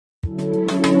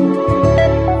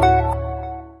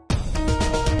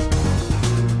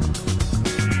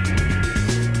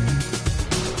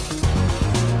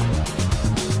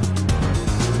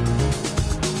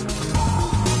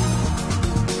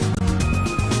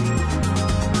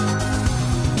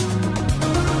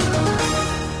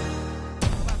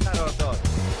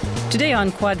Today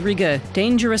on Quadriga,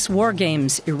 dangerous war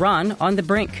games, Iran on the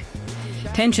brink.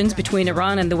 Tensions between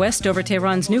Iran and the West over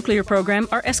Tehran's nuclear program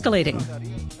are escalating.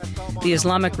 The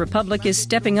Islamic Republic is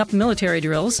stepping up military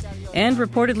drills and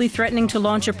reportedly threatening to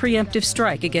launch a preemptive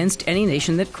strike against any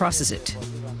nation that crosses it.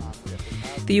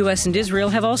 The U.S. and Israel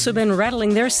have also been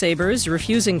rattling their sabers,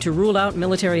 refusing to rule out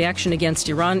military action against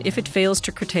Iran if it fails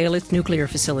to curtail its nuclear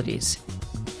facilities.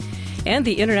 And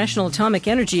the International Atomic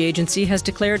Energy Agency has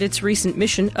declared its recent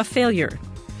mission a failure.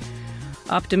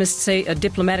 Optimists say a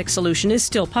diplomatic solution is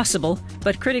still possible,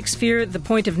 but critics fear the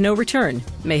point of no return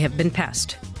may have been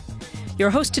passed.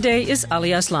 Your host today is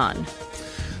Ali Aslan.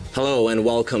 Hello and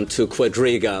welcome to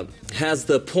Quadriga. Has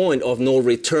the point of no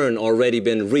return already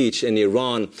been reached in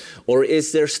Iran, or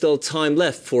is there still time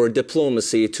left for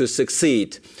diplomacy to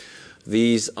succeed?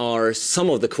 These are some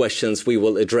of the questions we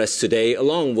will address today,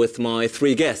 along with my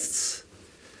three guests.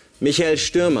 Michael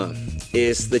Stürmer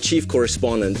is the chief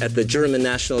correspondent at the German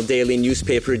national daily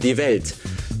newspaper Die Welt.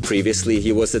 Previously,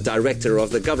 he was the director of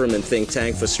the government think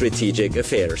tank for strategic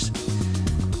affairs.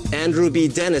 Andrew B.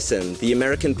 Dennison, the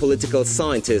American political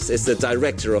scientist, is the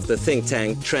director of the think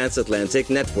tank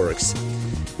Transatlantic Networks.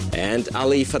 And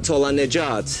Ali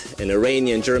Fatollah-Nejad, an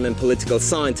Iranian-German political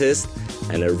scientist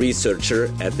and a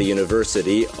researcher at the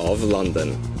University of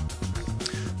London.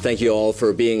 Thank you all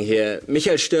for being here.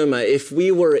 Michael Stürmer, if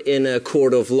we were in a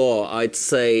court of law, I'd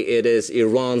say it is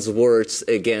Iran's words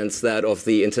against that of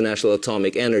the International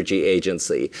Atomic Energy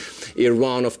Agency.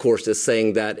 Iran, of course, is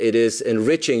saying that it is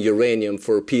enriching uranium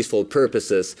for peaceful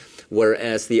purposes,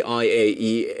 whereas the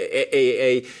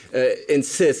IAEA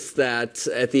insists that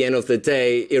at the end of the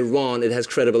day, it has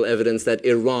credible evidence that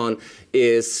Iran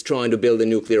is trying to build a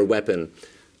nuclear weapon.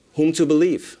 Whom to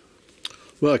believe?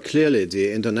 Well, clearly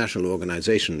the international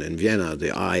organization in Vienna, the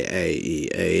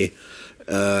IAEA,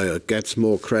 gets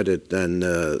more credit than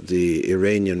the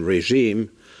Iranian regime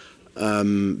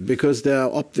because there are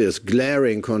obvious,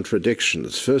 glaring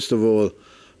contradictions. First of all,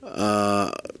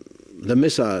 the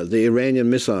Iranian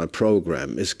missile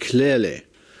program is clearly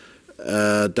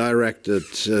directed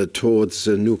towards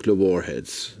nuclear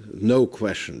warheads, no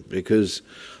question, because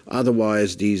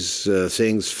otherwise these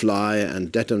things fly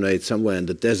and detonate somewhere in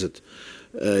the desert.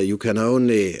 You can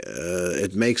only,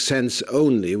 it makes sense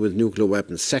only with nuclear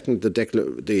weapons. Second,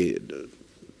 the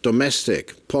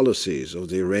domestic policies of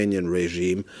the Iranian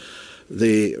regime,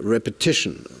 the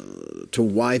repetition to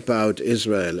wipe out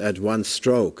Israel at one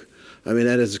stroke. I mean,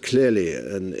 that is clearly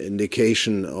an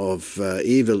indication of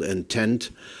evil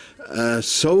intent.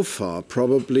 So far,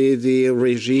 probably the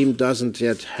regime doesn't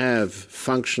yet have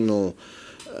functioning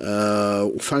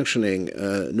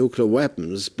nuclear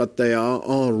weapons, but they are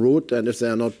en route, and if they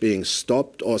are not being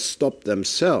stopped or stopped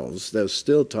themselves, there's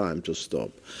still time to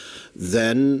stop,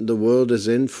 then the world is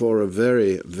in for a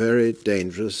very, very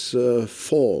dangerous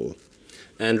fall.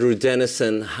 Andrew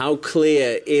Dennison, how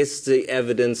clear is the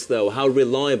evidence, though? How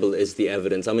reliable is the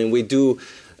evidence? I mean, we do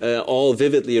all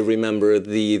vividly remember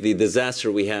the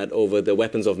disaster we had over the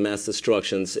weapons of mass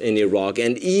destruction in Iraq.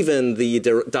 And even the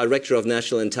director of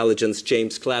national intelligence,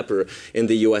 James Clapper, in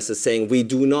the U.S. is saying we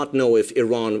do not know if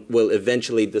Iran will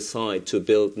eventually decide to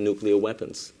build nuclear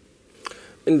weapons.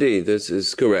 Indeed, this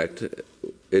is correct.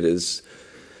 It is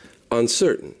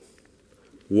uncertain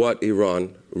what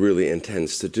Iran really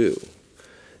intends to do.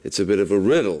 It's a bit of a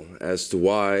riddle as to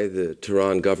why the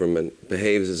Tehran government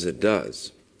behaves as it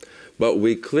does. But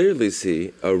we clearly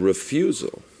see a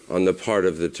refusal on the part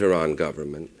of the Tehran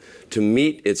government to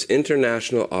meet its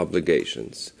international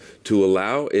obligations, to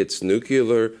allow its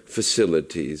nuclear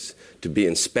facilities to be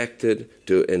inspected,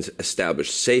 to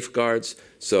establish safeguards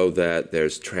so that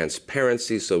there's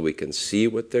transparency so we can see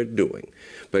what they're doing.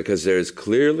 Because there is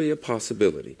clearly a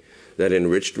possibility that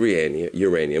enriched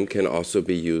uranium can also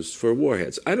be used for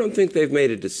warheads. I don't think they've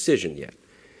made a decision yet.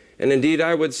 And indeed,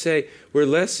 I would say we're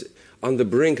less on the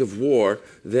brink of war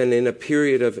than in a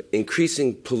period of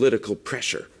increasing political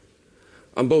pressure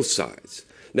on both sides.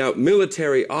 Now,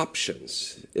 military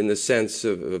options, in the sense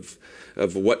of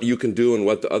what you can do and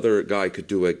what the other guy could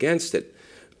do against it,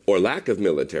 or lack of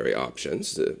military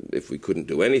options, if we couldn't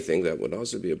do anything, that would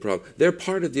also be a problem. They're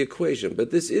part of the equation, but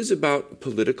this is about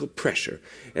political pressure.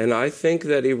 And I think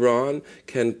that Iran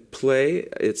can play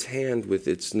its hand with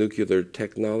its nuclear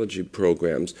technology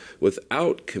programs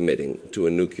without committing to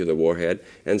a nuclear warhead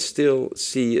and still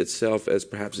see itself as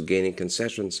perhaps gaining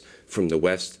concessions from the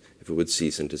West if it would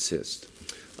cease and desist.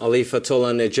 Ali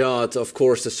Fatollah-Nejad, of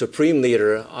course, the supreme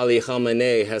leader, Ali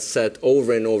Khamenei, has said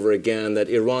over and over again that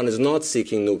Iran is not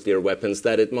seeking nuclear weapons,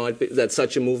 that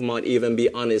such a move might even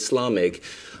be un-Islamic.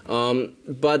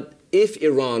 But if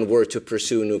Iran were to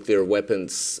pursue nuclear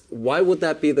weapons, why would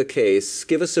that be the case?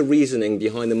 Give us a reasoning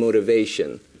behind the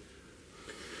motivation.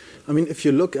 I mean, if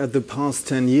you look at the past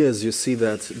 10 years, you see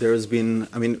that there has been,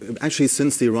 actually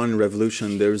since the Iranian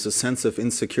Revolution, there is a sense of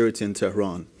insecurity in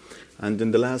Tehran. And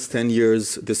in the last 10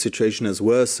 years, the situation has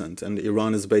worsened, and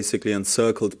Iran is basically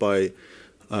encircled by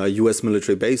U.S.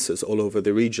 military bases all over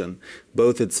the region.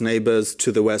 Both its neighbors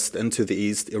to the west and to the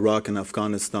east, Iraq and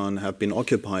Afghanistan, have been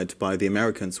occupied by the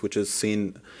Americans, which is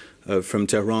seen from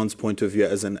Tehran's point of view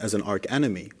as an arch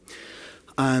enemy.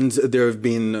 And there have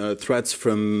been threats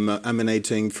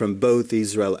emanating from both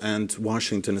Israel and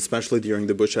Washington, especially during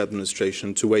the Bush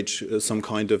administration, to wage some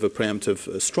kind of a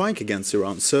preemptive strike against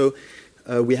Iran. So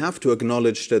we have to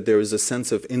acknowledge that there is a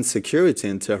sense of insecurity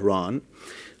in Tehran,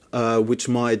 which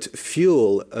might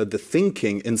fuel the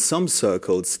thinking in some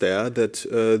circles there that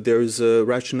there is a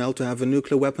rationale to have a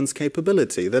nuclear weapons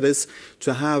capability. That is,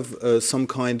 to have some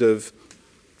kind of,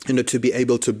 to be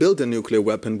able to build a nuclear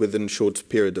weapon within a short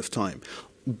period of time.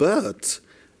 But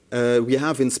we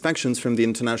have inspections from the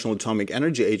International Atomic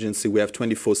Energy Agency. We have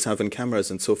 24/7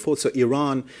 cameras and so forth. So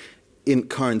Iran, in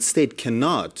current state,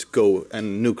 cannot go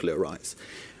and nuclearize.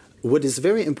 What is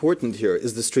very important here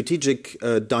is the strategic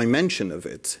dimension of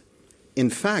it. In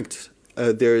fact,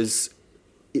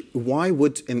 why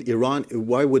would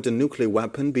a nuclear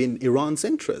weapon be in Iran's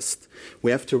interest?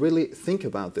 We have to really think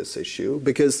about this issue,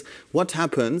 because what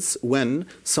happens when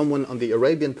someone on the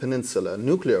Arabian Peninsula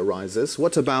nuclearizes?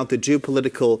 What about the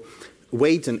geopolitical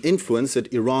weight and influence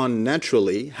that Iran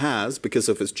naturally has because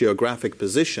of its geographic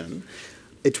position?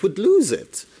 It would lose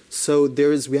it. So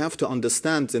we have to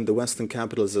understand in the Western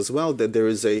capitals as well that there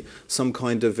is some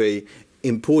kind of a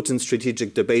important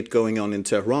strategic debate going on in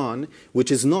Tehran,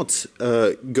 which is not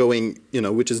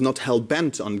which is not hell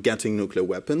bent on getting nuclear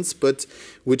weapons, but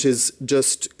which is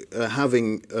just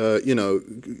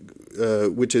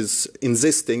which is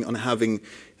insisting on having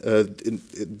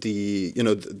the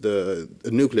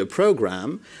nuclear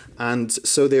program, and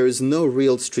so there is no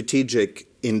real strategic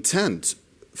intent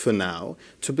for now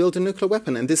to build a nuclear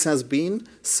weapon, and this has been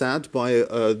said by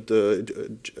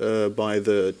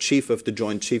the chief of the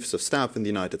Joint Chiefs of Staff in the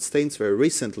United States very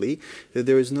recently, that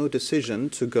there is no decision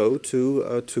to go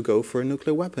for a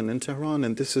nuclear weapon in Tehran,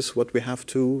 and this is what we have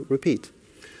to repeat.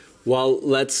 Well,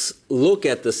 let's look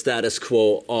at the status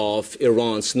quo of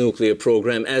Iran's nuclear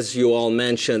program. As you all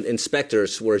mentioned,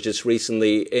 inspectors were just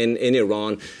recently in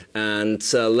Iran, and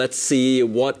let's see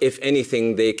what, if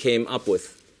anything, they came up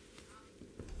with.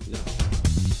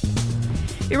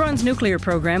 Iran's nuclear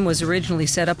program was originally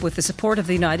set up with the support of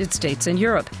the United States and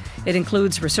Europe. It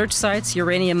includes research sites,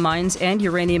 uranium mines, and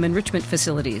uranium enrichment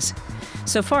facilities.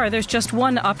 So far, there's just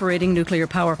one operating nuclear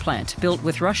power plant, built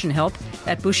with Russian help,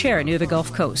 at Bushehr near the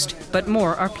Gulf Coast. But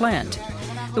more are planned.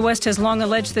 The West has long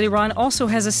alleged that Iran also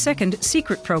has a second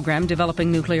secret program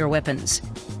developing nuclear weapons.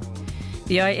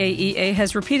 The IAEA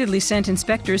has repeatedly sent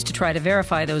inspectors to try to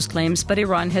verify those claims, but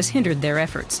Iran has hindered their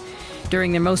efforts.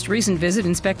 During their most recent visit,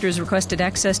 inspectors requested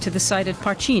access to the site at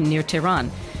Parchin near Tehran,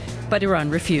 but Iran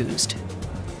refused.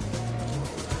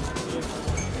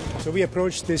 So we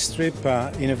approached this trip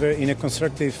in a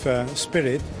constructive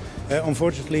spirit.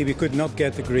 Unfortunately, we could not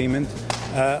get agreement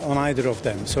on either of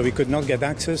them. So we could not get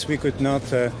access, we could not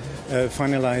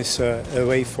finalize a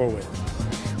way forward.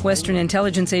 Western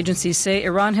intelligence agencies say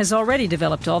Iran has already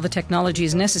developed all the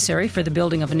technologies necessary for the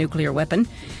building of a nuclear weapon.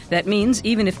 That means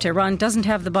even if Tehran doesn't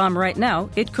have the bomb right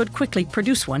now, it could quickly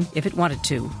produce one if it wanted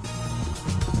to.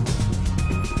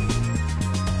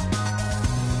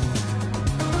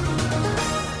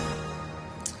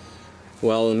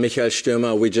 Well, Michael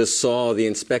Stürmer, we just saw the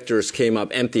inspectors came up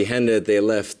empty-handed. They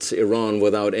left Iran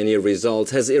without any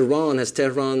results. Has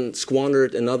Tehran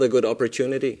squandered another good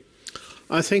opportunity?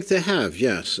 I think they have,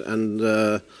 yes. And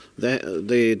the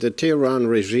Tehran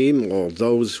regime, or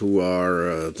those who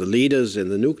are the leaders in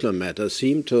the nuclear matter,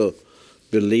 seem to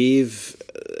believe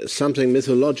something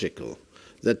mythological,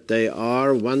 that they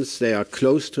are, once they are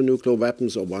close to nuclear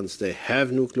weapons or once they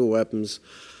have nuclear weapons,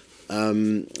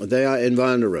 they are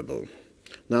invulnerable.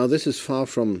 Now, this is far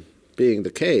from being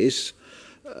the case.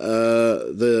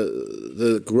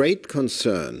 The great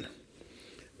concern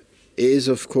is,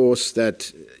 of course,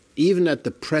 that even at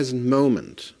the present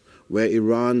moment, where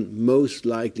Iran most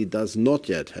likely does not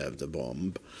yet have the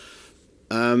bomb,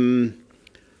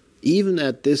 even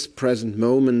at this present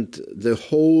moment, the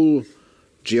whole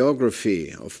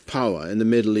geography of power in the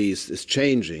Middle East is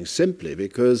changing, simply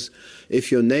because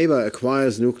if your neighbor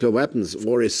acquires nuclear weapons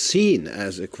or is seen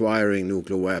as acquiring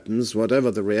nuclear weapons,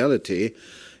 whatever the reality,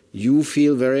 you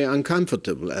feel very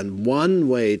uncomfortable. And one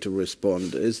way to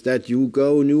respond is that you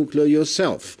go nuclear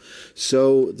yourself.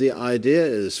 So the idea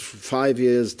is 5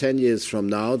 years, 10 years from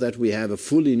now that we have a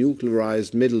fully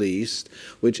nuclearized Middle East,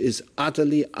 which is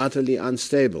utterly, utterly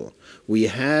unstable. We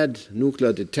had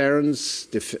nuclear deterrence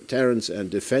and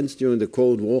defense during the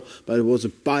Cold War, but it was a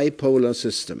bipolar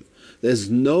system. There's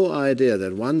no idea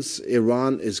that once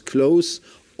Iran is close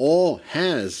or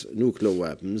has nuclear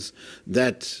weapons,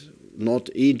 that not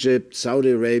Egypt,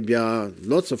 Saudi Arabia,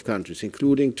 lots of countries,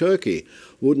 including Turkey,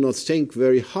 would not think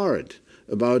very hard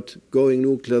about going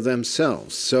nuclear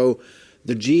themselves. So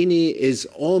the genie is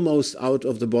almost out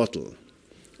of the bottle.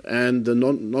 And the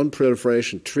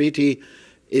non-proliferation treaty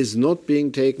is not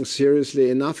being taken seriously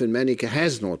enough. In many cases,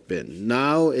 has not been.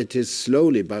 Now it is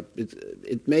slowly, but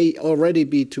it may already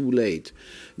be too late.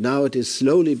 Now it is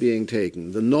slowly being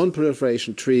taken. The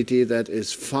non-proliferation treaty, that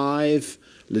is 5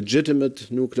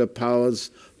 legitimate nuclear powers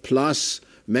plus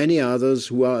many others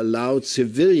who are allowed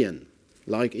civilian,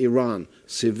 like Iran,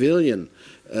 civilian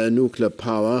nuclear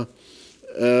power,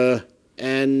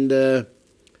 and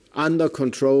under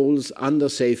controls, under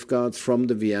safeguards from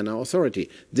the Vienna Authority.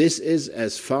 This is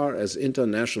as far as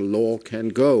international law can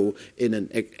go in an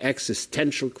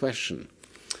existential question.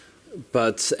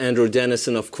 But Andrew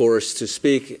Dennison, of course,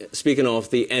 speaking of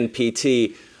the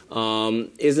NPT,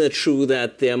 isn't it true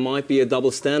that there might be a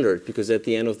double standard? Because at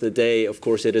the end of the day, of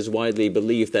course, it is widely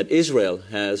believed that Israel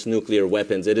has nuclear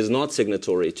weapons. It is not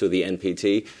signatory to the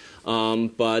NPT.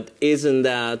 But isn't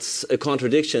that a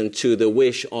contradiction to the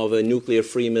wish of a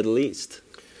nuclear-free Middle East?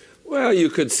 Well, you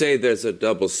could say there's a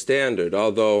double standard,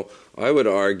 although I would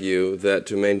argue that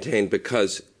to maintain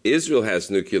because Israel has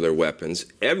nuclear weapons,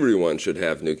 everyone should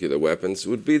have nuclear weapons,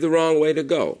 would be the wrong way to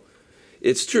go.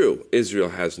 It's true, Israel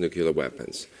has nuclear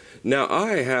weapons. Now,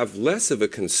 I have less of a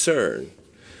concern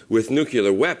with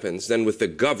nuclear weapons than with the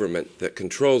government that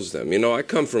controls them. You know, I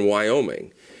come from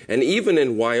Wyoming, and even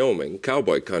in Wyoming,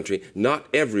 cowboy country, not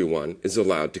everyone is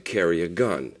allowed to carry a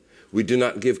gun. We do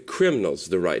not give criminals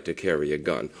the right to carry a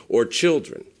gun, or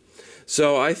children.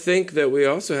 So I think that we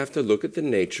also have to look at the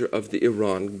nature of the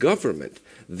Iran government.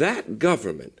 That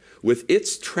government, with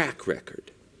its track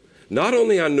record, not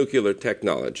only on nuclear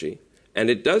technology, and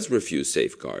it does refuse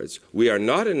safeguards. We are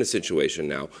not in a situation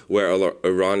now where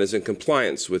Iran is in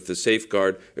compliance with the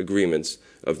safeguard agreements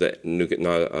of the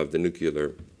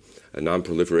nuclear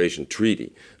non-proliferation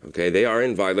treaty. Okay, they are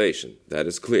in violation. That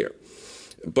is clear.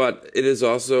 But it is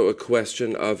also a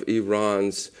question of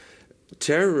Iran's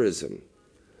terrorism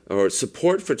or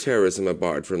support for terrorism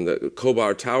abroad, from the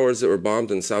Khobar towers that were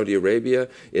bombed in Saudi Arabia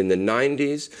in the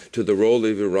 90s to the role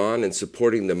of Iran in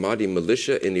supporting the Mahdi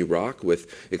militia in Iraq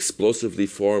with explosively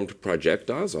formed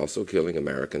projectiles, also killing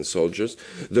American soldiers,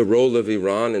 the role of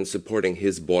Iran in supporting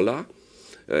Hezbollah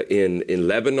in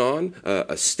Lebanon,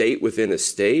 a state within a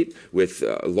state with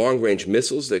long-range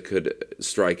missiles that could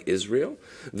strike Israel,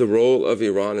 the role of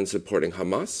Iran in supporting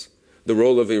Hamas, the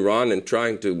role of Iran in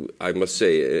trying to, I must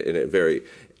say, in a very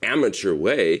amateur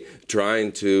way,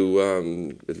 trying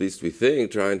to, at least we think,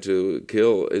 trying to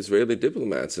kill Israeli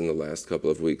diplomats in the last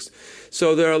couple of weeks.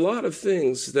 So there are a lot of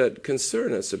things that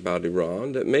concern us about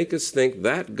Iran that make us think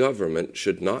that government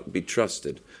should not be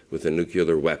trusted with a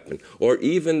nuclear weapon, or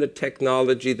even the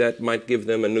technology that might give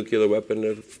them a nuclear weapon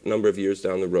a number of years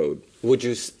down the road. Would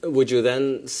you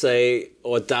then say,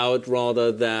 or doubt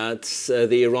rather, that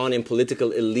the Iranian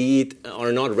political elite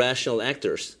are not rational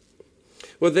actors?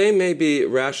 Well, they may be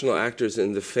rational actors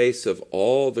in the face of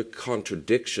all the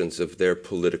contradictions of their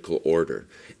political order.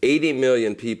 80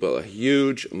 million people, a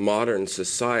huge modern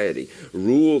society,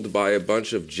 ruled by a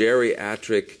bunch of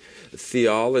geriatric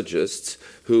theologians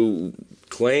who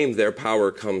claim their power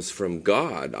comes from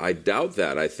God. I doubt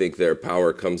that. I think their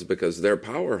power comes because they're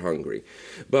power hungry.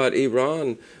 But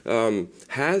Iran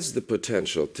has the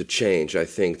potential to change, I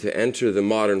think, to enter the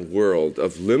modern world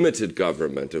of limited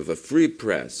government, of a free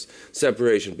press,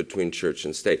 separation between church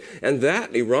and state. And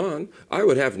that, Iran, I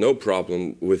would have no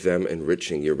problem with them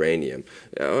enriching uranium.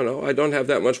 I don't have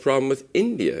that much problem with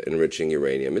India enriching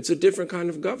uranium. It's a different kind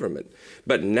of government.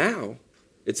 But now,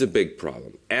 it's a big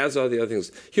problem, as are the other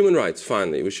things. Human rights,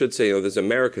 finally. We should say, there's an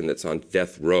American that's on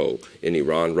death row in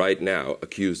Iran right now,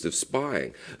 accused of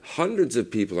spying. Hundreds of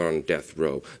people are on death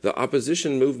row. The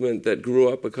opposition movement that grew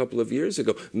up a couple of years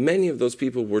ago, many of those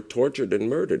people were tortured and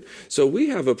murdered. So we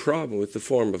have a problem with the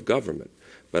form of government.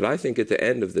 But I think at the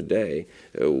end of the day,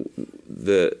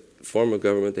 the form of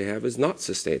government they have is not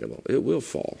sustainable. It will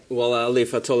fall. Well, Ali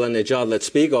Fatullah-Nejad, let's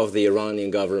speak of the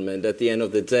Iranian government at the end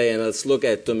of the day, and let's look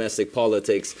at domestic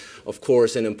politics. Of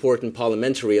course, important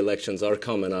parliamentary elections are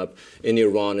coming up in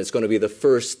Iran. It's going to be the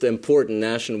first important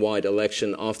nationwide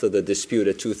election after the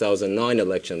disputed 2009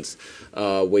 elections,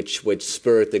 which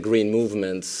spurred the Green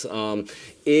movements.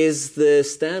 Is the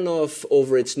standoff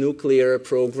over its nuclear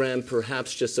program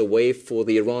perhaps just a way for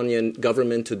the Iranian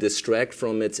government to distract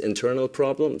from its internal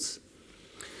problems?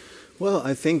 Well,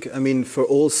 I think, for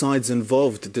all sides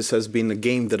involved, this has been a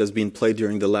game that has been played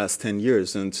during the last 10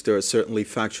 years, and there are certainly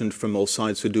factions from all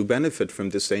sides who do benefit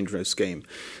from this dangerous game.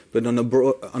 But on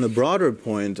a broader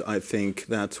point, I think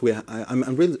that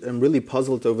I'm really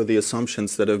puzzled over the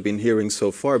assumptions that I've been hearing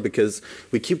so far, because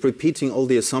we keep repeating all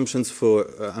the assumptions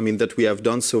that we have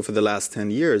done so for the last 10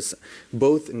 years,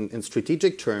 both in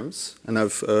strategic terms, and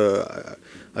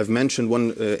I've mentioned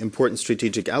one important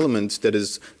strategic element that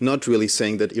is not really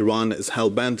saying that Iran is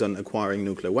hell-bent on acquiring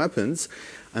nuclear weapons,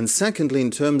 and secondly,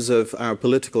 in terms of our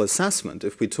political assessment,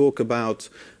 if we talk about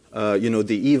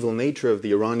the evil nature of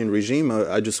the Iranian regime,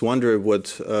 I just wonder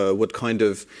what kind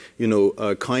of,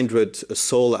 kindred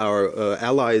soul our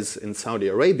allies in Saudi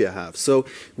Arabia have. So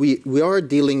we are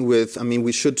dealing with,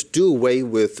 we should do away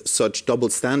with such double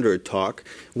standard talk.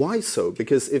 Why so?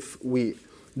 Because if we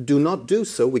do not do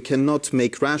so, we cannot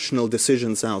make rational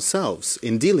decisions ourselves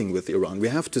in dealing with Iran. We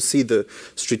have to see the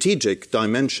strategic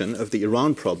dimension of the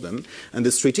Iran problem, and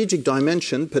the strategic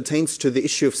dimension pertains to the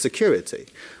issue of security.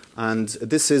 And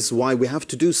this is why we have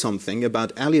to do something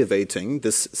about alleviating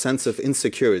this sense of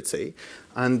insecurity.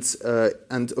 And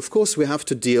of course, we have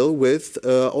to deal with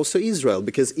also Israel,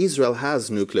 because Israel has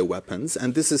nuclear weapons,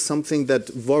 and this is something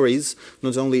that worries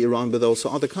not only Iran but also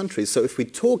other countries. So if we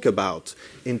talk about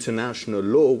international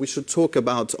law, we should talk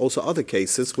about also other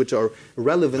cases which are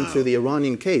relevant to the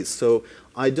Iranian case. So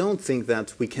I don't think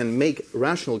that we can make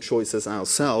rational choices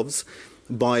ourselves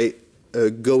by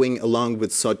going along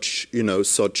with such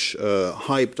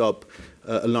hyped up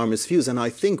alarmist views. And I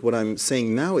think what I'm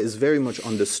saying now is very much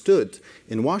understood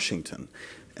in Washington.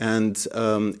 And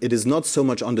it is not so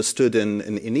much understood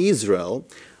in Israel.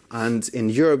 And in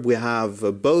Europe, we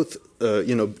have both,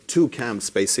 two camps,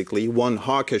 basically, one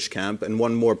hawkish camp and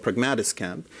one more pragmatist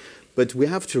camp. But we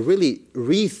have to really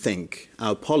rethink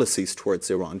our policies towards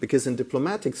Iran, because in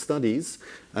diplomatic studies,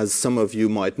 as some of you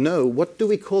might know, what do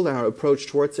we call our approach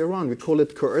towards Iran? We call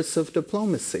it coercive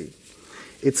diplomacy.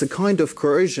 It's a kind of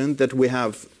coercion that we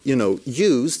have,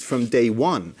 used from day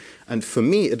one. And for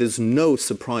me, it is no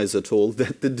surprise at all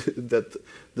that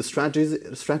the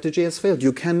strategy has failed.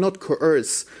 You cannot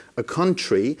coerce a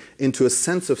country into a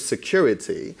sense of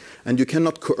security, and you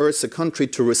cannot coerce a country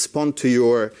to respond to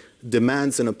your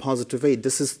demands in a positive way.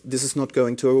 This is not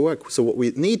going to work. So what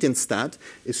we need instead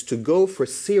is to go for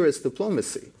serious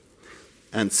diplomacy.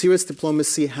 And serious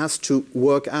diplomacy has to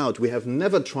work out. We have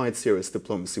never tried serious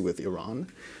diplomacy with Iran,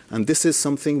 and this is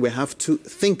something we have to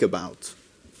think about.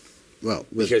 Well,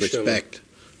 with respect,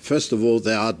 first of all,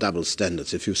 there are double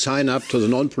standards. If you sign up to the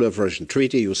Non-Proliferation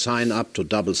Treaty, you sign up to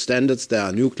double standards. There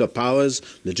are nuclear powers,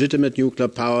 legitimate nuclear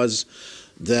powers.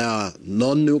 There are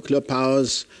non-nuclear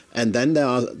powers, and then there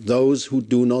are those who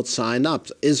do not sign up.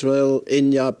 Israel,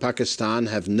 India, Pakistan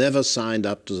have never signed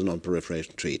up to the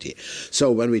Non-Proliferation Treaty.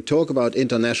 So when we talk about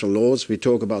international laws, we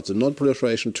talk about the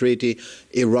Non-Proliferation Treaty.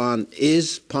 Iran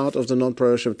is part of the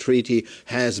Non-Proliferation Treaty,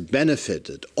 has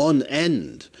benefited on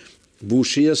end.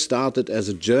 Bushehr started as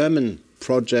a German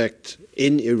project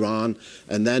in Iran,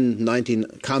 and then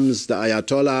comes the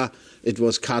Ayatollah. It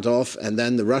was cut off, and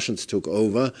then the Russians took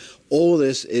over. All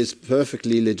this is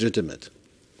perfectly legitimate.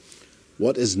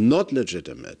 What is not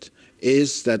legitimate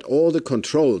is that all the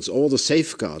controls, all the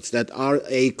safeguards that are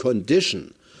a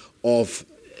condition of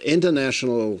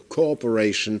international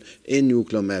cooperation in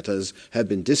nuclear matters have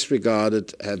been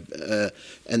disregarded,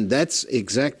 and that's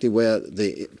exactly where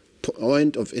the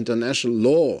point of international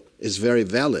law is very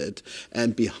valid,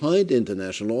 and behind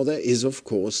international law there is, of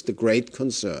course, the great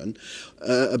concern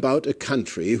about a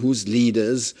country whose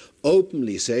leaders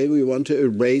openly say we want to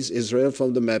erase Israel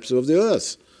from the maps of the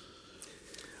earth.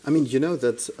 You know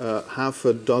that half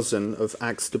a dozen of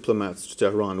ex-diplomats to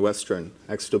Tehran, Western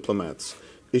ex-diplomats,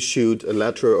 issued a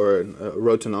letter or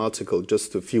wrote an article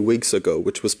just a few weeks ago,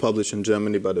 which was published in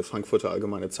Germany by the Frankfurter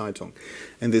Allgemeine Zeitung.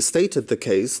 And they stated the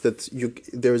case that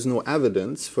there is no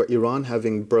evidence for Iran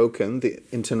having broken the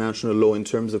international law in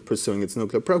terms of pursuing its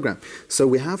nuclear program. So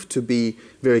we have to be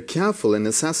very careful in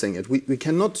assessing it. We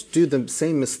cannot do the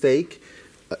same mistake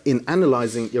in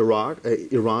analyzing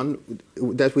Iran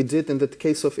that we did in the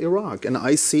case of Iraq. And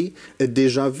I see a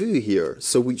déjà vu here.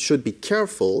 So we should be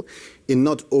careful in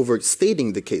not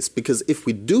overstating the case, because if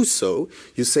we do so,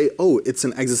 you say, oh, it's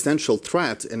an existential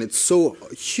threat and it's so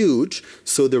huge,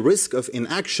 so the risk of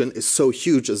inaction is so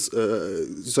huge,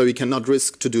 so we cannot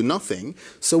risk to do nothing,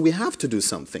 so we have to do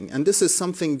something. And this is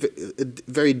something, a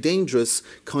very dangerous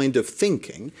kind of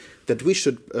thinking that we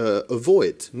should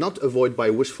avoid, not avoid by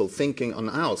wishful thinking on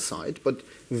our side, but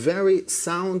very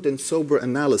sound and sober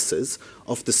analysis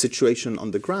of the situation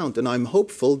on the ground. And I'm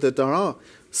hopeful that there are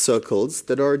circles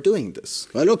that are doing this.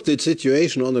 Well, look, the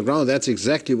situation on the ground, that's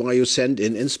exactly why you send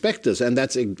in inspectors. And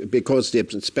that's because the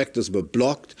inspectors were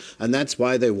blocked, and that's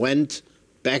why they went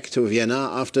back to Vienna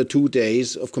after 2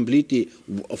 days of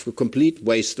a complete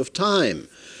waste of time.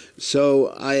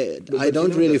 So I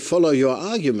don't really follow your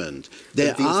argument.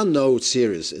 There are no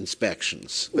serious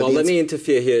inspections. Well, let me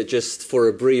interfere here just for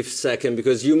a brief second,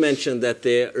 because you mentioned that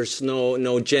there's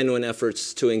no genuine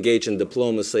efforts to engage in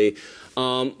diplomacy.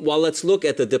 Well, let's look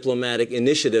at the diplomatic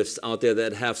initiatives out there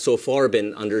that have so far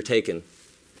been undertaken.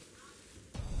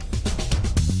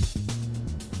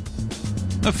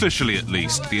 Officially, at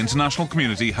least, the international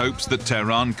community hopes that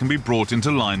Tehran can be brought into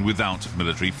line without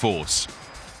military force.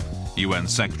 UN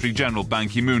Secretary-General Ban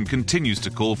Ki-moon continues to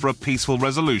call for a peaceful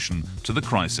resolution to the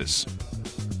crisis.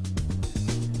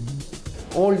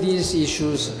 All these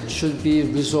issues should be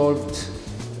resolved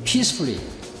peacefully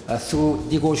through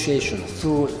negotiation,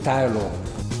 through dialogue.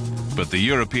 But the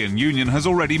European Union has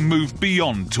already moved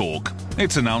beyond talk.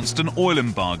 It's announced an oil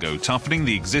embargo toughening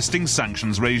the existing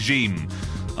sanctions regime.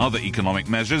 Other economic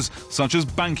measures, such as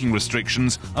banking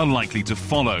restrictions, are likely to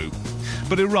follow.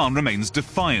 But Iran remains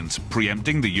defiant,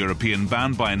 preempting the European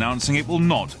ban by announcing it will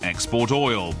not export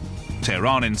oil.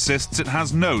 Tehran insists it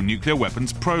has no nuclear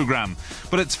weapons program,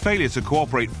 but its failure to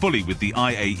cooperate fully with the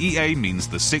IAEA means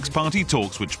the six-party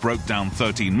talks which broke down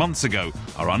 13 months ago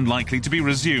are unlikely to be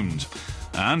resumed.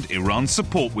 And Iran's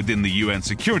support within the UN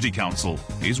Security Council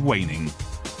is waning.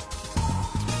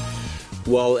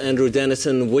 Well, Andrew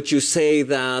Dennison, would you say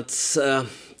that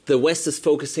the West is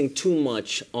focusing too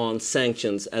much on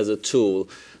sanctions as a tool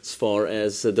as far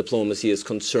as diplomacy is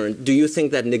concerned? Do you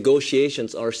think that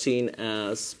negotiations are seen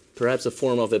as perhaps a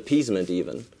form of appeasement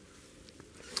even?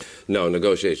 No,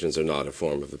 negotiations are not a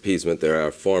form of appeasement. They're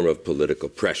a form of political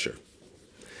pressure.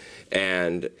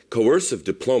 And coercive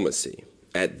diplomacy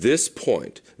at this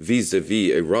point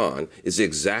vis-a-vis Iran is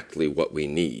exactly what we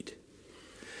need.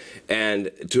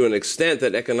 And to an extent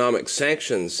that economic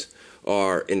sanctions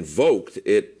are invoked,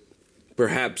 it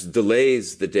perhaps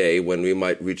delays the day when we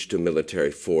might reach to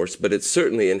military force, but it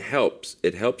certainly helps.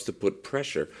 It helps to put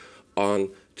pressure on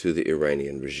to the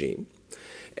Iranian regime.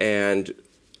 And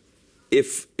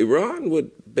if Iran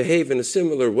would behave in a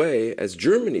similar way as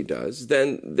Germany does,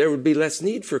 then there would be less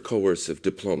need for coercive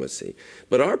diplomacy.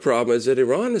 But our problem is that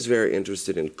Iran is very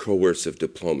interested in coercive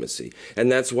diplomacy,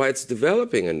 and that's why it's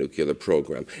developing a nuclear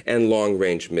program and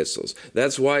long-range missiles.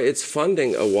 That's why it's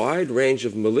funding a wide range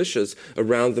of militias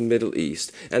around the Middle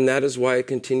East, and that is why it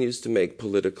continues to make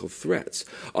political threats.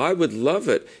 I would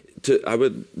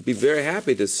be very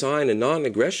happy to sign a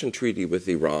non-aggression treaty with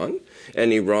Iran,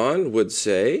 and Iran would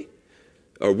say,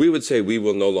 or we would say we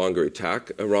will no longer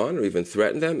attack Iran or even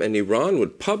threaten them, and Iran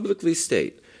would publicly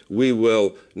state we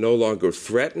will no longer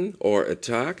threaten or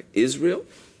attack Israel,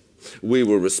 we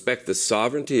will respect the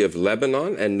sovereignty of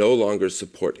Lebanon and no longer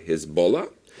support Hezbollah,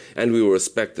 and we will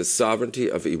respect the sovereignty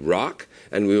of Iraq,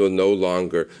 and we will no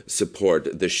longer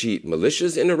support the Shiite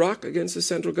militias in Iraq against the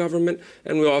central government,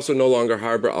 and we also no longer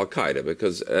harbor al-Qaeda,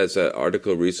 because as an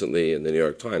article recently in the New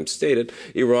York Times stated,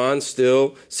 Iran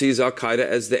still sees al-Qaeda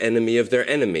as the enemy of their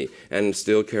enemy and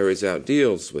still carries out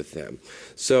deals with them.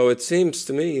 So it seems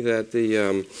to me that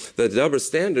the double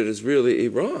standard is really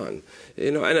Iran.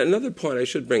 And another point I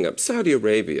should bring up, Saudi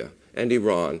Arabia and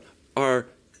Iran are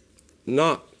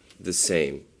not the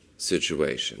same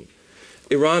situation.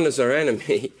 Iran is our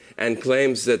enemy and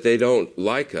claims that they don't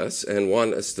like us and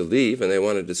want us to leave and they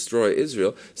want to destroy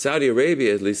Israel. Saudi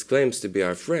Arabia at least claims to be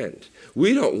our friend.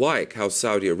 We don't like how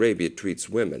Saudi Arabia treats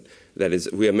women. That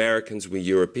is, we Americans, we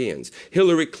Europeans.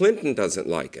 Hillary Clinton doesn't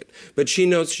like it, but she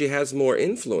knows she has more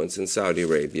influence in Saudi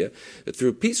Arabia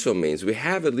through peaceful means. We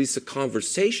have at least a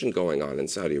conversation going on in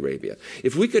Saudi Arabia.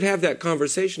 If we could have that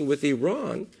conversation with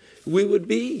Iran, we would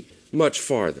be much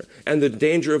farther, and the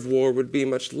danger of war would be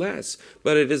much less.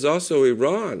 But it is also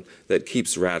Iran that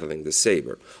keeps rattling the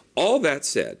saber. All that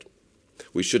said,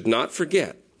 we should not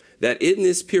forget that in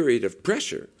this period of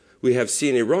pressure, we have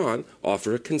seen Iran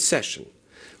offer a concession.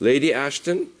 Lady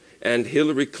Ashton and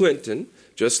Hillary Clinton,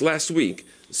 just last week,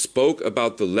 spoke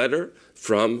about the letter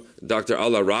from Dr.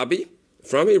 al-Arabi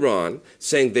from Iran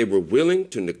saying they were willing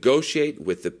to negotiate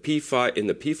with the in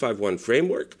the P51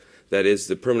 framework that is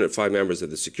the permanent 5 members of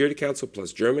the Security Council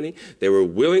plus Germany. They were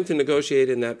willing to negotiate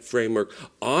in that framework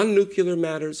on nuclear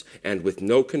matters and with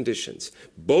no conditions.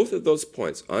 Both of those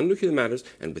points, on nuclear matters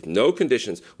and with no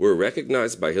conditions, were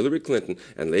recognized by Hillary Clinton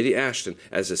and Lady Ashton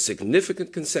as a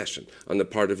significant concession on the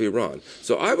part of Iran.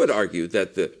 So I would argue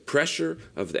that the pressure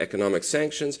of the economic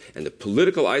sanctions and the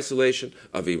political isolation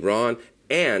of Iran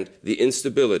and the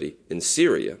instability in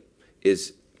Syria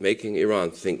is making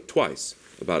Iran think twice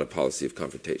about a policy of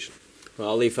confrontation. Well,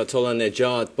 Ali Fatullah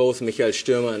Nejad, both Michael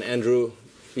Stürmer and Andrew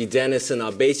B. Dennison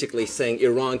are basically saying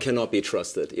Iran cannot be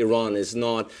trusted. Iran is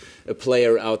not a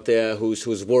player out there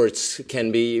whose words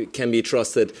can be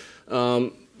trusted.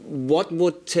 What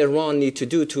would Tehran need to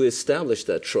do to establish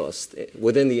that trust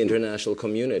within the international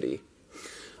community?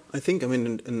 I think,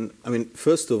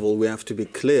 first of all, we have to be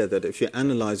clear that if you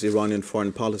analyze Iranian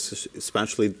foreign policy,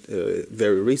 especially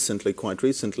quite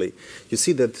recently, you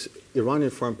see that Iranian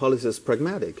foreign policy is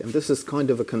pragmatic. And this is kind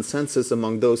of a consensus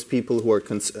among those people who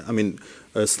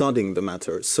are, studying the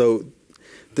matter. So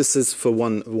this is for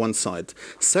one side.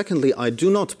 Secondly, I do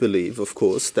not believe, of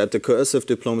course, that the coercive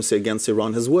diplomacy against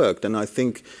Iran has worked. And I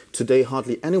think today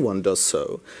hardly anyone does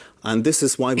so. And this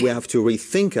is why we have to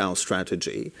rethink our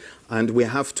strategy, and we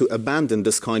have to abandon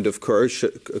this kind of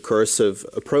coercive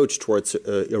approach towards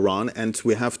Iran, and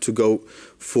we have to go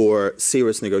for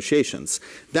serious negotiations.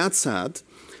 That said,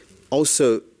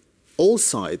 also all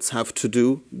sides have to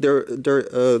do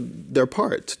their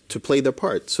part, to play their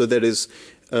part. So that is,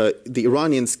 the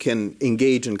Iranians can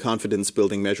engage in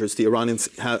confidence-building measures. The Iranians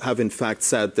have in fact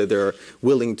said that they're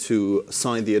willing to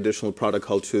sign the additional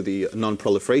protocol to the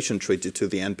Non-Proliferation Treaty, to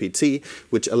the NPT,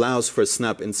 which allows for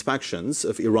snap inspections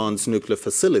of Iran's nuclear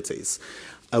facilities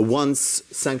once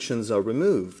sanctions are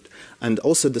removed. And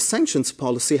also the sanctions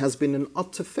policy has been an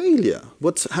utter failure.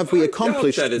 What have we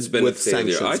accomplished with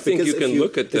sanctions? I think you can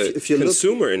look at the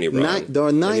consumer in Iran. There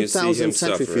are 9,000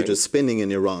 centrifuges spinning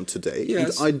in Iran today.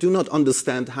 Yes. And I do not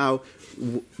understand how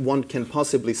one can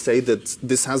possibly say that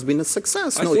this has been a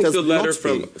success. I think the letter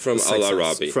from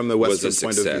Al-Arabi from a Western was a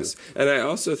point of view. success. And I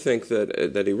also think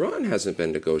that Iran hasn't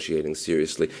been negotiating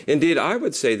seriously. Indeed, I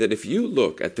would say that if you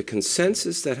look at the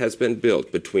consensus that has been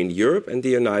built between Europe and the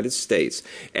United States,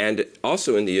 and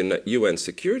also in the UN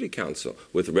Security Council,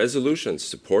 with resolutions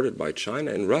supported by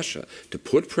China and Russia to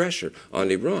put pressure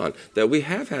on Iran, that we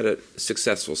have had a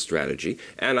successful strategy.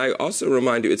 And I also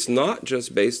remind you, it's not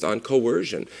just based on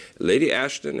coercion. Lady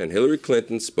Ashton and Hillary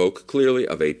Clinton spoke clearly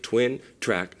of a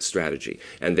twin-track strategy.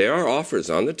 And there are offers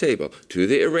on the table to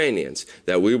the Iranians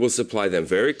that we will supply them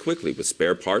very quickly with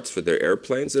spare parts for their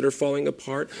airplanes that are falling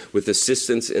apart, with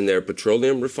assistance in their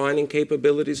petroleum refining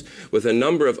capabilities, with a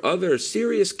number of other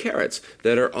serious carrots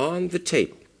that are on the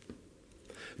table.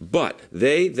 But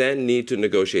they then need to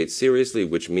negotiate seriously,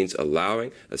 which means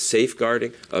allowing a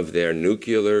safeguarding of their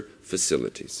nuclear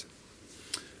facilities.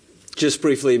 Just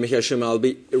briefly, Michael Stürmer, I'll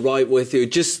be right with you.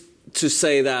 Just to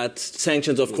say that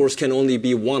sanctions, of course, can only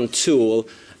be one tool,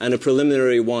 and a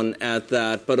preliminary one at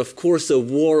that. But of course, the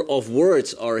war of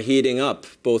words are heating up,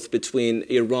 both between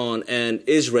Iran and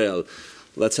Israel.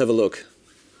 Let's have a look.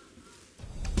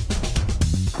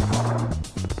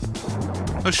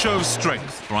 A show of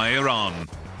strength by Iran.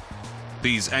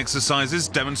 These exercises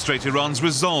demonstrate Iran's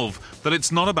resolve that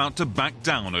it's not about to back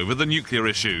down over the nuclear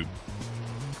issue.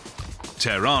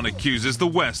 Tehran accuses the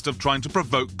West of trying to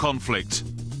provoke conflict.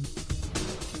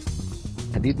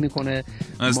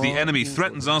 As the enemy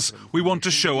threatens us, we want to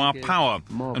show our power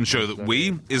and show that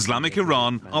we, Islamic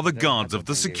Iran, are the guards of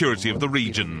the security of the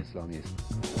region.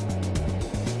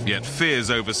 Yet fears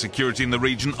over security in the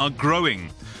region are growing.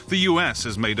 The US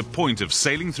has made a point of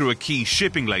sailing through a key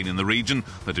shipping lane in the region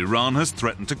that Iran has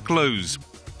threatened to close.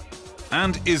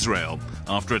 And Israel,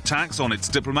 after attacks on its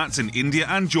diplomats in India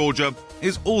and Georgia,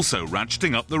 is also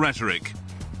ratcheting up the rhetoric.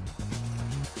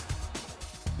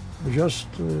 Just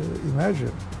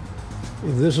imagine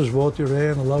if this is what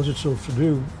Iran allows itself to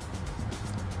do,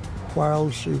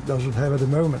 whilst it doesn't have at the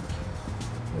moment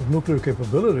nuclear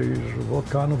capabilities, what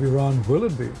kind of Iran will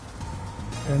it be?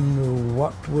 And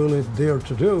what will it dare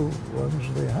to do once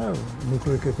they have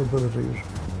nuclear capabilities?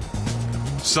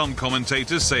 Some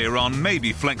commentators say Iran may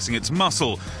be flexing its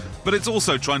muscle, but it's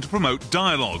also trying to promote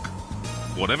dialogue.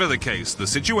 Whatever the case, the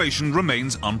situation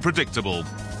remains unpredictable.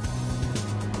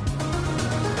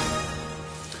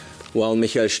 Well,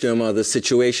 Michael Stürmer, the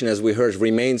situation, as we heard,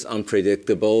 remains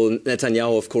unpredictable.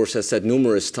 Netanyahu, of course, has said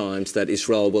numerous times that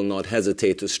Israel will not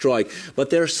hesitate to strike. But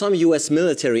there are some U.S.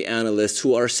 military analysts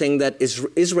who are saying that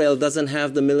Israel doesn't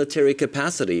have the military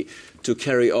capacity to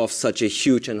carry off such a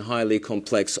huge and highly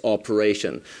complex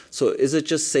operation. So is it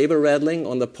just saber-rattling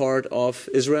on the part of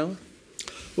Israel?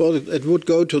 Well, it would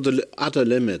go to the utter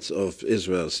limits of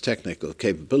Israel's technical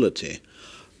capability.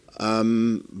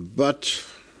 But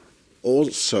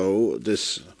also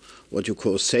this, what you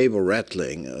call saber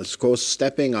rattling, is of course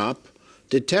stepping up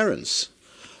deterrence.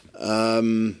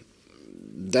 That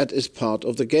is part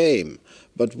of the game.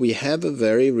 But we have a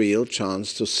very real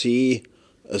chance to see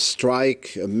a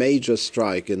strike, a major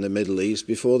strike in the Middle East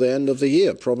before the end of the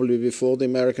year, probably before the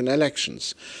American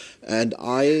elections. And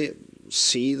I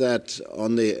see that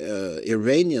on the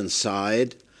Iranian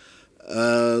side,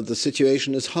 the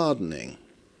situation is hardening.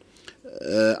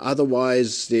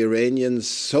 Otherwise, the Iranians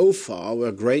so far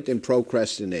were great in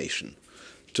procrastination.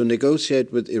 To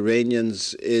negotiate with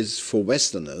Iranians is, for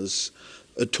Westerners,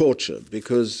 a torture,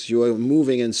 because you are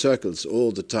moving in circles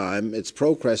all the time. It's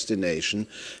procrastination,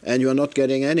 and you are not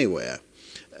getting anywhere.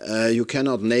 You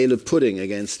cannot nail a pudding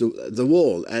against the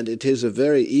wall, and it is a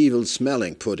very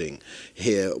evil-smelling pudding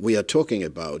here we are talking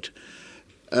about.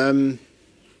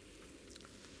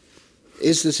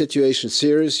 Is the situation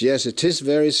serious? Yes, it is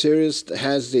very serious.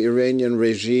 Has the Iranian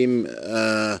regime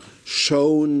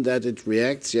shown that it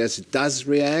reacts? Yes, it does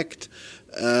react.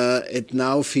 It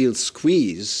now feels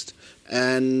squeezed.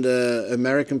 And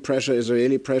American pressure,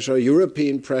 Israeli pressure,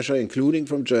 European pressure, including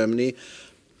from Germany,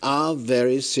 are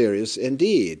very serious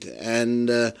indeed. And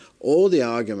all the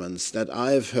arguments that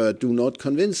I have heard do not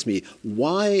convince me.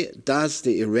 Why does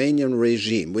the Iranian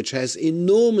regime, which has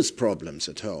enormous problems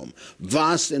at home,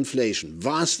 vast inflation,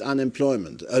 vast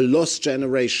unemployment, a lost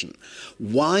generation,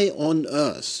 why on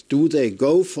earth do they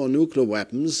go for nuclear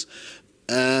weapons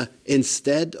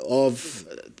instead of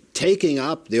taking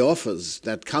up the offers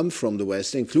that come from the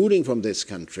West, including from this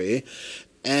country,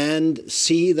 and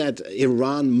see that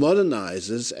Iran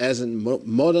modernizes as a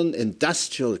modern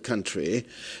industrial country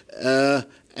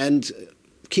and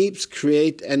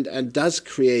does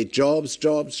create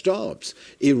jobs.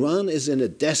 Iran is in a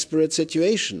desperate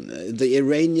situation. The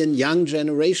Iranian young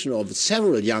generation, or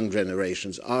several young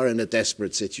generations, are in a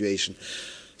desperate situation.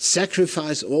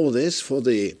 Sacrifice all this for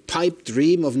the pipe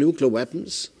dream of nuclear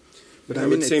weapons? But it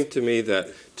would seem to me that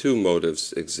two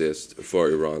motives exist for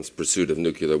Iran's pursuit of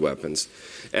nuclear weapons.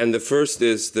 And the first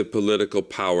is the political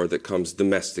power that comes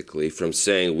domestically from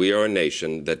saying we are a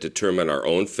nation that determine our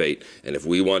own fate, and if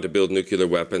we want to build nuclear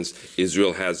weapons,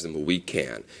 Israel has them, we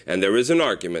can. And there is an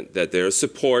argument that there is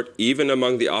support, even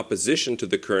among the opposition to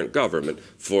the current government,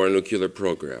 for a nuclear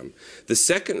program. The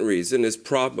second reason is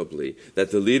probably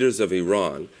that the leaders of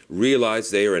Iran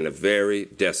realize they are in a very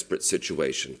desperate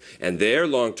situation, and their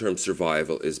long-term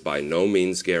survival is by no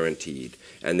means guaranteed.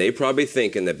 And they probably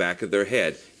think in the back of their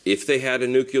head, if they had a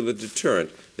nuclear deterrent,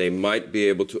 they might be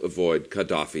able to avoid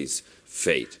Gaddafi's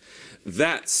fate.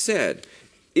 That said,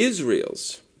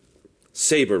 Israel's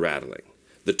saber rattling,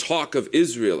 the talk of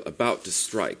Israel about to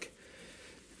strike,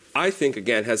 I think,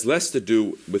 again, has less to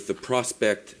do with the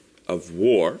prospect of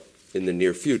war in the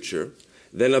near future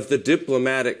than of the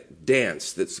diplomatic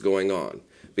dance that's going on.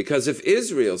 Because if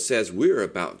Israel says we're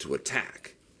about to attack,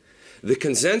 the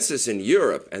consensus in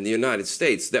Europe and the United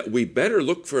States that we better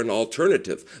look for an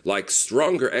alternative, like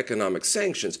stronger economic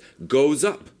sanctions, goes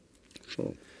up.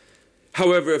 Sure.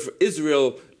 However, if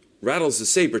Israel rattles the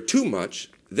saber too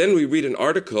much, then we read an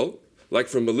article, like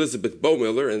from Elizabeth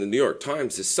Baumiller in the New York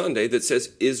Times this Sunday, that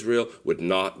says Israel would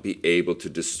not be able to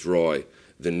destroy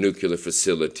the nuclear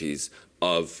facilities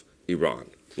of Iran.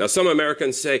 Now, some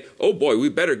Americans say, oh boy, we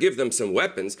better give them some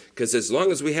weapons, because as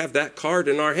long as we have that card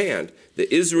in our hand,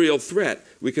 the Israel threat,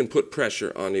 we can put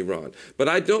pressure on Iran. But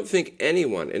I don't think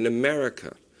anyone in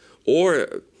America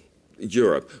or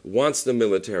Europe wants the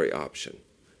military option.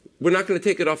 We're not going to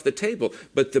take it off the table,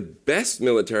 but the best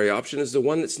military option is the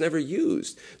one that's never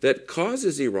used, that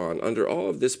causes Iran, under all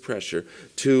of this pressure,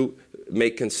 to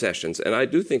make concessions. And I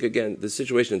do think, again, the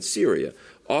situation in Syria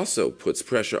also puts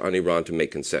pressure on Iran to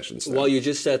make concessions now. Well, you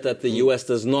just said that the U.S.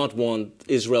 does not want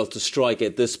Israel to strike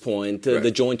at this point. Right.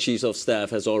 The Joint Chiefs of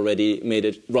Staff has already made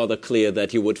it rather clear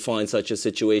that he would find such a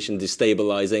situation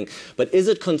destabilizing. But is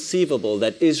it conceivable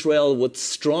that Israel would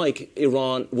strike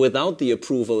Iran without the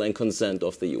approval and consent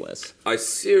of the U.S.? I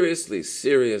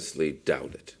seriously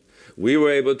doubt it. We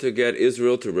were able to get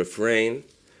Israel to refrain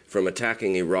from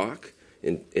attacking Iraq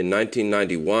in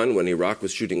 1991 when Iraq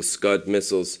was shooting Scud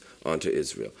missiles onto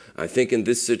Israel. I think in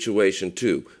this situation,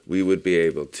 too, we would be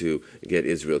able to get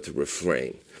Israel to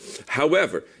refrain.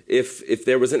 However, if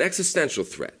there was an existential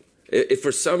threat, if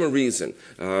for some reason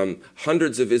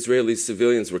hundreds of Israeli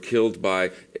civilians were killed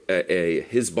by a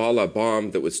Hezbollah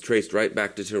bomb that was traced right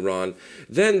back to Tehran,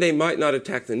 then they might not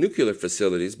attack the nuclear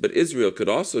facilities, but Israel could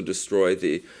also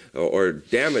destroy or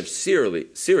damage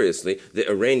seriously the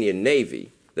Iranian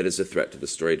Navy that is a threat to the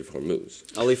Strait of Hormuz.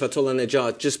 Ali Fatullah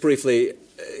Nejad, just briefly,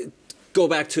 go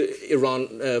back to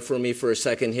Iran for me for a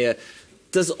second here.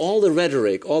 Does all the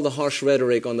rhetoric, all the harsh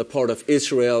rhetoric on the part of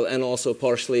Israel and also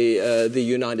partially the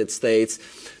United States,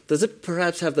 does it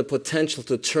perhaps have the potential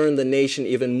to turn the nation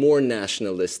even more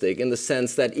nationalistic in the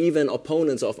sense that even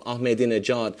opponents of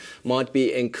Ahmadinejad might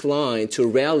be inclined to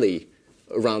rally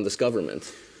around this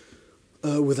government?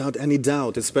 Without any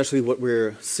doubt, especially what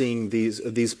we're seeing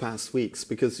these past weeks,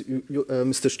 because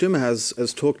Mr. Stürmer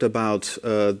has talked about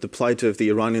the plight of the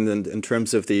Iranians in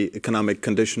terms of the economic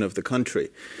condition of the country.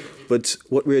 But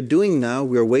what we're doing now,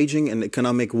 we're waging an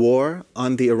economic war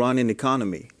on the Iranian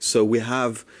economy. So we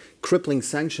have crippling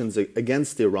sanctions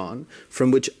against Iran, from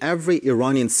which every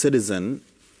Iranian citizen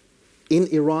in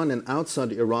Iran and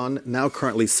outside Iran now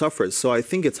currently suffers. So I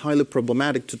think it's highly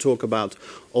problematic to talk about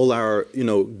all our,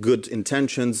 good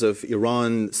intentions of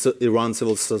Iran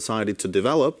civil society to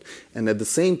develop, and at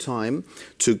the same time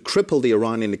to cripple the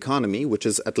Iranian economy, which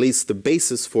is at least the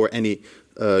basis for any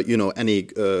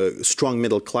strong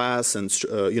middle class and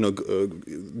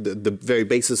the very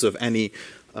basis of any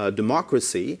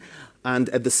democracy. And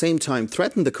at the same time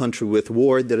threaten the country with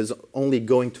war that is only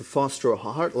going to foster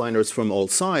hardliners from all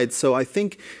sides. So I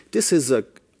think this is a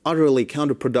utterly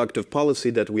counterproductive policy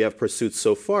that we have pursued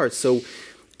so far. So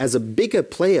as a bigger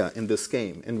player in this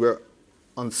game, and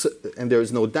there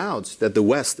is no doubt that the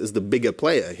West is the bigger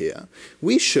player here,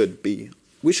 we should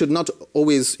not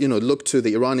always, look to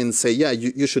the Iranians and say, yeah,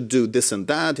 you should do this and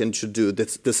that, and you should do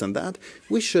this and that.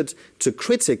 We should, to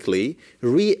critically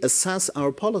reassess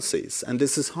our policies, and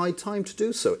this is high time to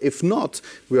do so. If not,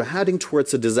 we are heading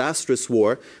towards a disastrous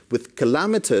war with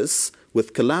calamitous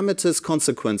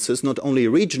consequences, not only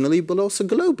regionally, but also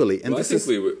globally. And I think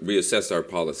we reassess our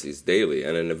policies daily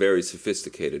and in a very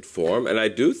sophisticated form, and I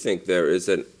do think there is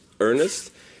an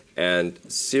earnest and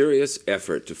serious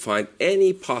effort to find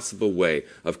any possible way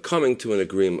of coming to an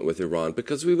agreement with Iran,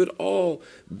 because we would all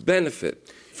benefit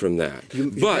from that.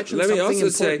 But let me also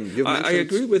say, I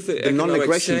agree with the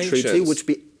non-aggression treaty, which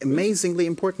be amazingly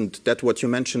important. That what you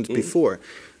mentioned before,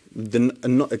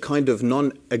 a kind of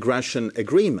non-aggression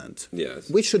agreement. Yes,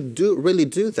 we should really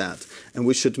do that, and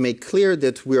we should make clear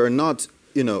that we are not,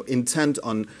 intent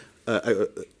on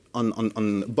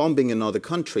bombing another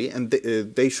country, and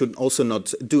they should also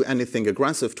not do anything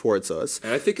aggressive towards us.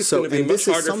 And I think it's going to be much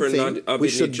harder for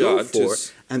Ahmadinejad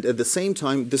to... And at the same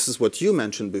time, this is what you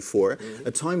mentioned before,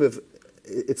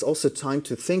 it's also time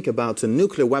to think about a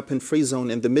nuclear weapon-free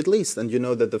zone in the Middle East. And you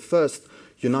know that the first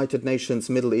United Nations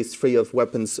Middle East Free of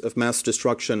Weapons of Mass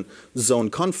Destruction Zone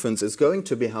Conference is going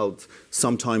to be held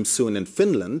sometime soon in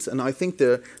Finland, and I think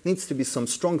there needs to be some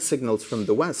strong signals from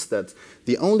the West that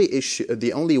the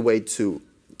only way to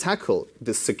tackle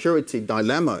this security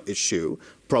dilemma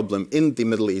problem in the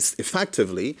Middle East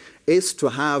effectively is to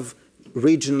have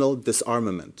regional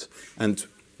disarmament. And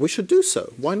we should do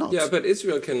so. Why not? Yeah, but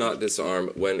Israel cannot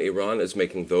disarm when Iran is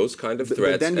making those kind of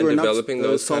threats and developing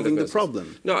those kind of solving the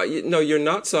problem. No, you're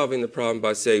not solving the problem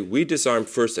by saying we disarm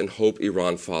first and hope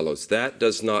Iran follows. That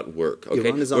does not work. Okay,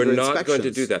 Iran is we're not going to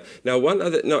do that. Now,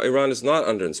 Iran is not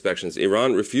under inspections.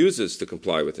 Iran refuses to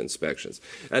comply with inspections.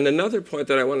 And another point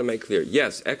that I want to make clear: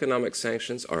 yes, economic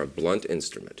sanctions are a blunt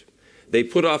instrument. They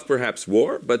put off perhaps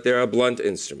war, but they're a blunt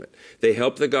instrument. They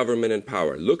help the government in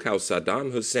power. Look how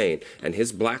Saddam Hussein and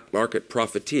his black market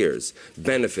profiteers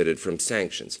benefited from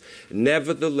sanctions.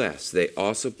 Nevertheless, they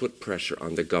also put pressure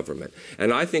on the government.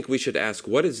 And I think we should ask,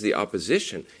 what is the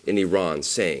opposition in Iran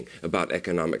saying about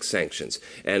economic sanctions?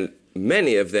 And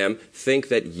many of them think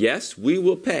that, yes, we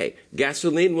will pay.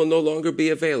 Gasoline will no longer be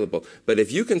available. But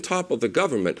if you can topple the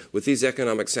government with these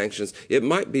economic sanctions, it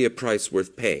might be a price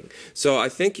worth paying. So I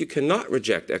think you cannot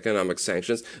reject economic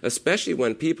sanctions, especially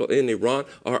when people in Iran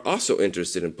are also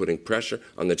interested in putting pressure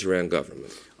on the Tehran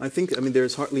government. I think,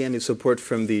 there's hardly any support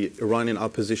from the Iranian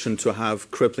opposition to have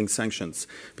crippling sanctions.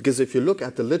 Because if you look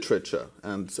at the literature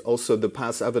and also the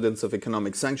past evidence of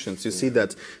economic sanctions, you see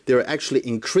that they're actually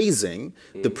increasing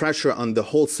the pressure on the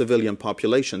whole civilian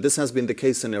population. This has been the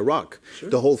case in Iraq. Sure.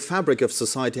 The whole fabric of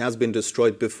society has been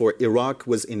destroyed before Iraq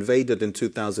was invaded in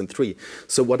 2003.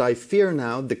 So what I fear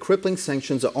now, the crippling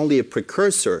sanctions are only a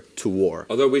precursor to war.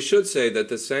 Although we should say that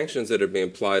the sanctions that are being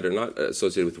applied are not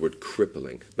associated with the word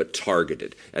crippling, but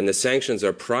targeted. And the sanctions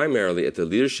are primarily at the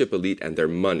leadership elite and their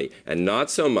money, and not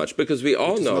so much, because we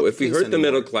all know if we hurt the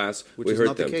middle class, we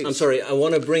hurt them. I'm sorry, I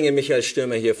want to bring in Michael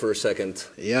Stürmer here for a second.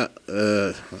 Yeah,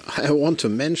 I want to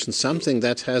mention something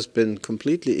that has been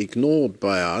completely ignored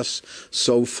by us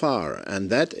so far, and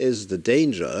that is the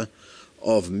danger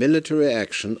of military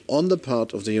action on the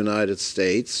part of the United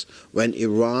States when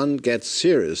Iran gets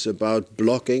serious about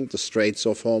blocking the Straits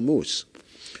of Hormuz.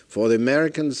 For the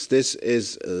Americans, this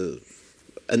is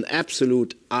an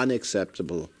absolute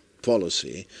unacceptable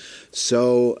policy.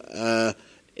 So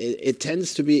it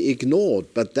tends to be ignored,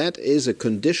 but that is a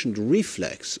conditioned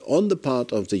reflex on the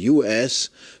part of the US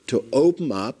to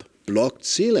open up blocked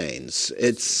sea lanes.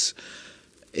 It's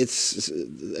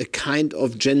a kind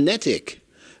of genetic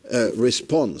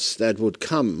response that would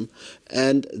come,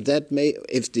 and that may,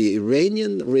 if the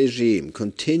Iranian regime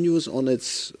continues on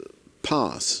its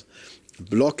path,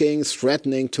 blocking,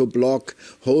 threatening to block,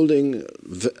 holding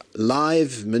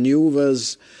live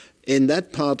maneuvers in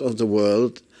that part of the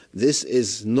world, this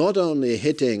is not only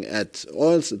hitting at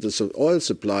the oil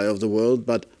supply of the world,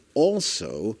 but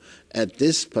also at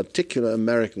this particular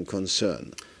American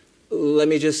concern. Let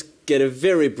me just get a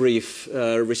very brief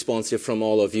response here from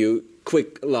all of you.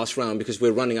 Quick last round, because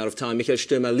we're running out of time. Michael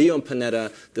Stürmer, Leon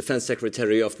Panetta, Defense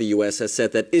Secretary of the U.S., has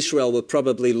said that Israel will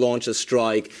probably launch a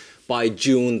strike by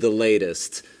June the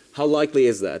latest. How likely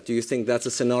is that? Do you think that's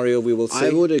a scenario we will see?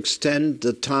 I would extend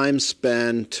the time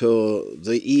span to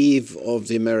the eve of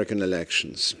the American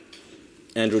elections.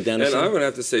 Andrew Dennison? And I would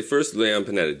have to say, first, Leon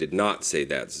Panetta did not say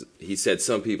that. He said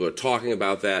some people are talking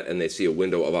about that and they see a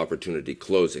window of opportunity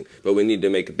closing. But we need to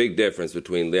make a big difference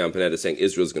between Leon Panetta saying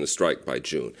Israel is going to strike by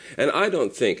June. And I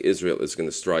don't think Israel is going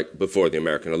to strike before the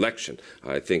American election.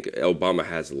 I think Obama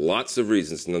has lots of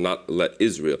reasons to not let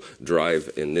Israel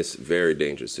drive in this very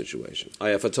dangerous situation.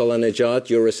 Ayatollah Nejad,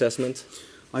 your assessment?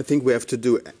 I think we have to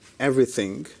do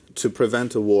everything to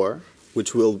prevent a war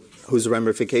whose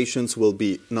ramifications will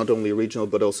be not only regional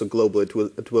but also global.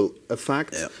 It will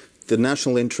affect the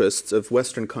national interests of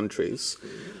Western countries.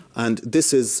 And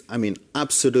this is,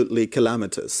 absolutely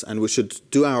calamitous. And we should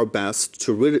do our best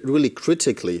to really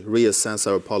critically reassess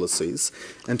our policies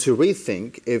and to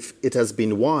rethink if it has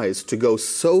been wise to go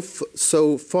so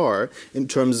far in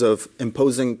terms of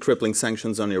imposing crippling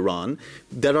sanctions on Iran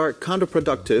that are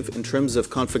counterproductive in terms of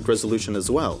conflict resolution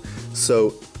as well.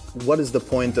 So what is the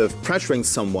point of pressuring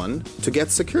someone to get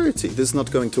security? This is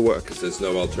not going to work. There's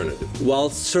no alternative. Well,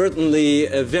 certainly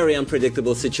a very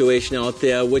unpredictable situation out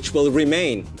there, which will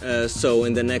remain so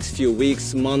in the next few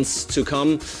weeks, months to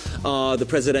come. The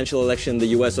presidential election in the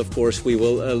U.S., of course, we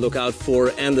will look out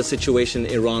for, and the situation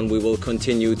in Iran we will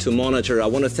continue to monitor. I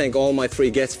want to thank all my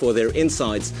three guests for their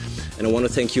insights, and I want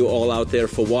to thank you all out there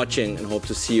for watching, and hope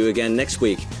to see you again next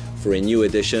week for a new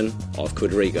edition of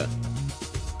Quadriga.